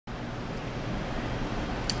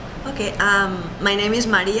Okay, my name is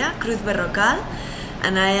María Cruz Berrocal,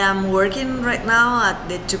 and I am working right now at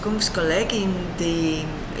the Zukunftskolleg in the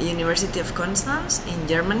University of Constance in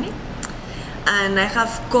Germany. And I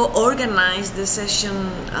have co-organized the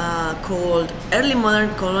session called Early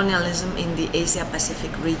Modern Colonialism in the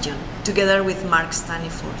Asia-Pacific region, together with Mark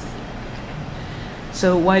Staniforth.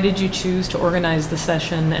 So why did you choose to organize the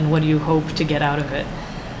session, and what do you hope to get out of it?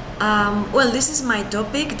 Well, this is my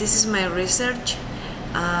topic, this is my research.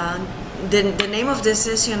 The name of the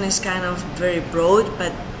session is kind of very broad,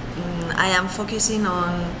 but I am focusing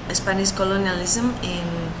on Spanish colonialism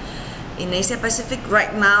in Asia Pacific,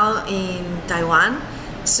 right now in Taiwan.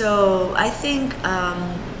 So I think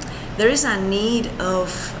there is a need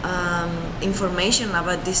of information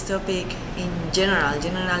about this topic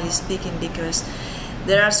generally speaking, because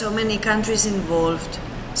there are so many countries involved,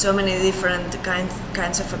 so many different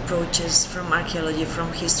kinds of approaches, from archaeology,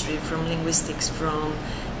 from history, from linguistics, from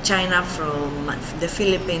China, from the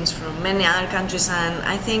Philippines, from many other countries, and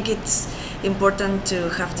I think it's important to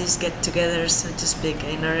have this get-together, so to speak,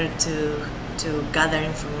 in order to gather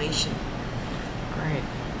information. Great.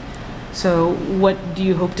 So what do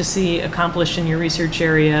you hope to see accomplished in your research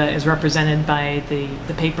area as represented by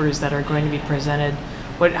the papers that are going to be presented?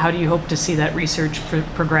 How do you hope to see that research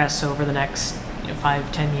progress over the next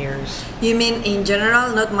 5-10 years? You mean in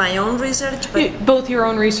general, not my own research, but both your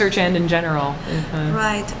own research and in general?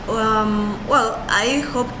 Right. Well, I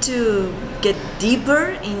hope to get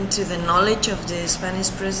deeper into the knowledge of the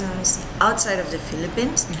Spanish presence outside of the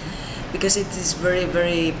Philippines, because it is very,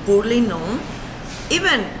 very poorly known.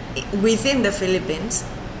 Even within the Philippines,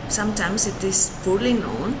 sometimes it is poorly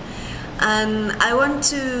known. And I want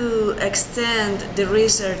to extend the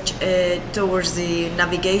research towards the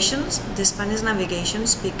navigations, the Spanish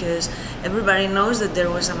navigations, because everybody knows that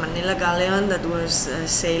there was a Manila galleon that was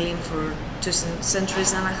sailing for 2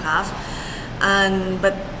 centuries and a half.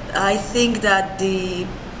 But I think that the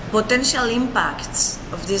potential impacts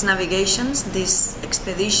of these navigations, these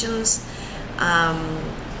expeditions,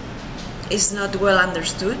 is not well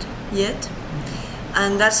understood yet.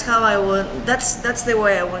 And that's how that's the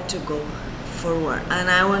way I want to go forward. And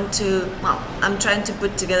I want to, I'm trying to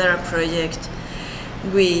put together a project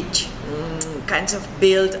which kind of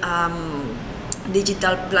build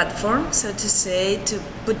digital platform, so to say, to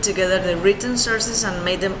put together the written sources and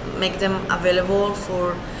make them available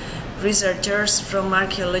for researchers from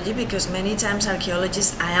archaeology, because many times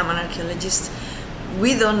archaeologists, I am an archaeologist,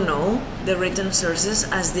 we don't know the written sources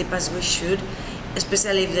as deep as we should,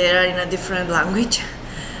 especially if they are in a different language.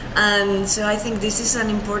 And so I think this is an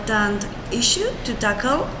important issue to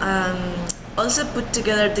tackle. Also put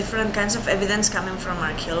together different kinds of evidence coming from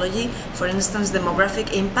archaeology, for instance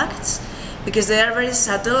demographic impacts, because they are very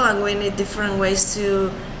subtle and we need different ways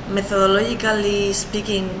to, methodologically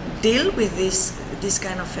speaking, deal with this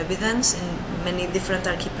kind of evidence in many different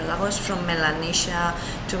archipelagos, from Melanesia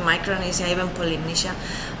to Micronesia, even Polynesia.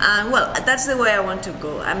 And well, that's the way I want to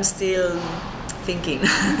go. I'm still thinking.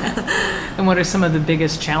 And what are some of the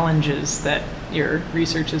biggest challenges that your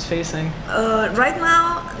research is facing? Right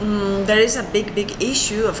now, there is a big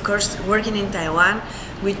issue, of course, working in Taiwan,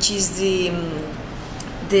 which is the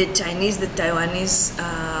Taiwanese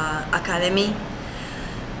academy,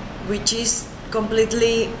 which is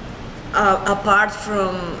completely apart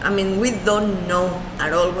from, we don't know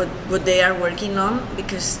at all what they are working on,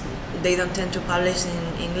 because they don't tend to publish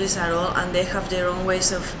in English at all, and they have their own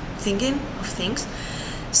ways of thinking of things.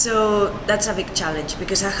 So that's a big challenge,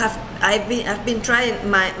 because I've been trying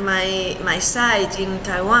my site in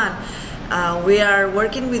Taiwan. We are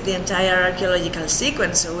working with the entire archaeological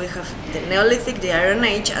sequence, so we have the Neolithic, the Iron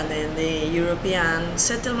Age, and then the European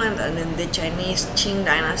settlement, and then the Chinese Qing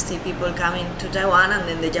dynasty people coming to Taiwan, and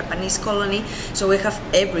then the Japanese colony. So we have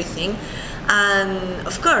everything. And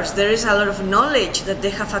of course there is a lot of knowledge that they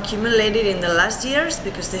have accumulated in the last years,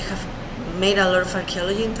 because they have made a lot of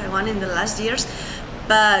archaeology in Taiwan in the last years,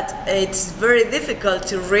 but it's very difficult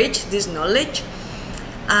to reach this knowledge.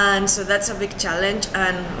 And so that's a big challenge.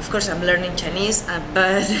 And of course I'm learning Chinese,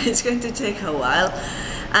 but it's going to take a while.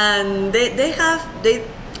 And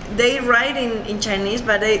they write in Chinese,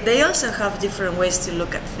 but they also have different ways to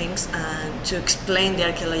look at things and to explain the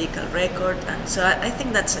archaeological record. And so I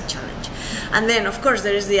think that's a challenge. And then of course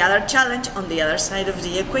there is the other challenge on the other side of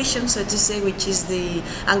the equation, so to say, which is the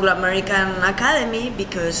Anglo-American Academy,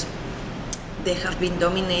 because they have been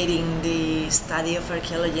dominating the study of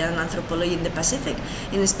archaeology and anthropology in the Pacific.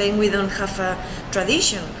 In Spain we don't have a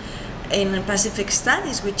tradition in Pacific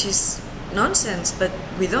studies, which is nonsense, but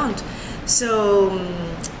we don't. So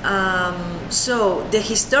the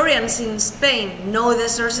historians in Spain know the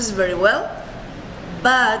sources very well,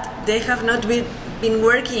 but they have not been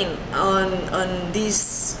working on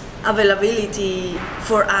this availability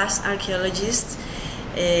for us archaeologists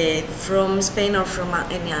from Spain or from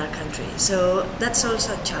any other country. So that's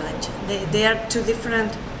also a challenge. They are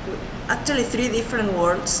actually three different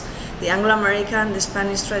worlds: the Anglo-American, the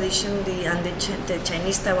Spanish tradition, and the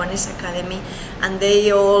Chinese Taiwanese academy, and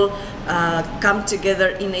they all come together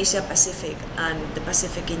in Asia Pacific and the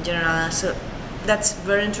Pacific in general. So that's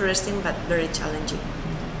very interesting but very challenging.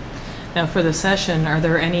 Now, for the session, are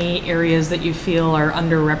there any areas that you feel are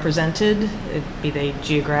underrepresented, be they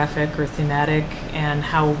geographic or thematic, and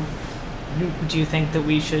how do you think that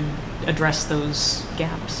we should address those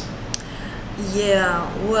gaps?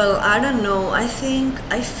 Yeah, well, I don't know. I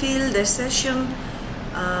feel the session.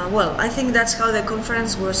 I think that's how the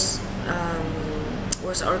conference was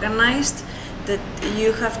organized. That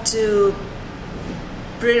you have to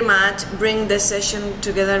pretty much bring the session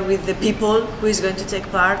together with the people who is going to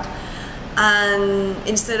take part, and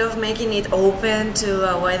instead of making it open to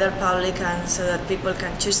a wider public and so that people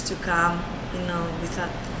can choose to come,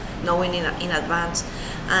 without knowing in advance.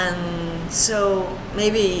 And so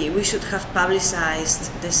maybe we should have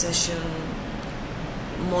publicized the session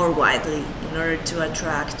more widely in order to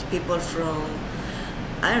attract people from,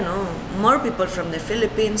 I don't know, more people from the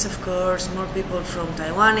Philippines, of course, more people from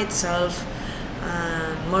Taiwan itself,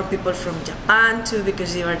 more people from Japan too,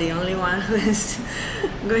 because you are the only one who is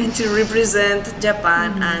going to represent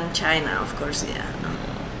Japan, and China, of course.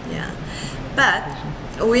 Yeah. But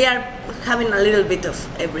we are having a little bit of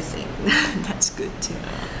everything. That's good too.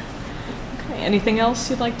 Okay. Anything else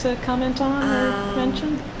you'd like to comment on or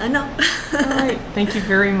mention? No. All right. Thank you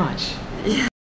very much. Yeah.